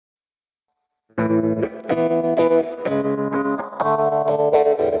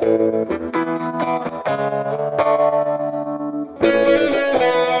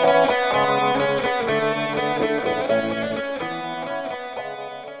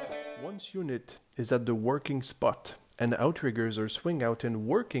Once unit is at the working spot and outriggers or swing out in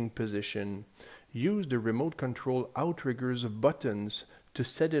working position, use the remote control outriggers buttons to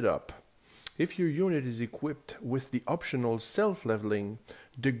set it up. If your unit is equipped with the optional self-leveling,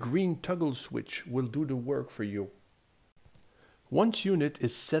 the green toggle switch will do the work for you. Once unit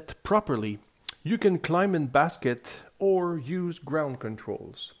is set properly, you can climb in basket or use ground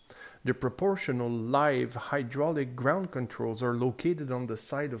controls. The proportional live hydraulic ground controls are located on the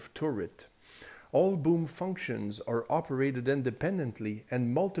side of turret. All boom functions are operated independently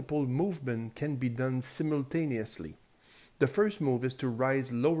and multiple movements can be done simultaneously. The first move is to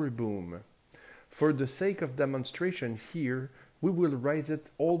rise lower boom. For the sake of demonstration here, we will rise it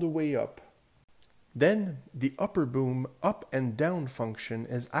all the way up. Then the upper boom up and down function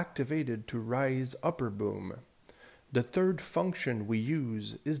is activated to rise upper boom. The third function we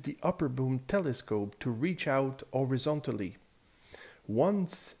use is the upper boom telescope to reach out horizontally.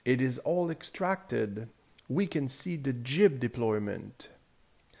 Once it is all extracted, we can see the jib deployment.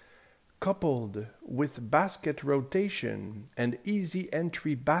 Coupled with basket rotation and easy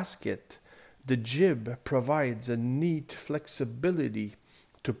entry basket, the jib provides a neat flexibility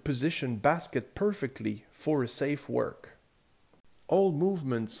to position basket perfectly for a safe work. All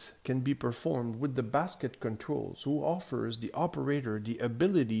movements can be performed with the basket controls, who offers the operator the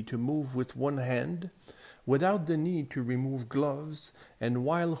ability to move with one hand without the need to remove gloves and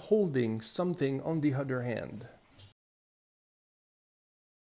while holding something on the other hand.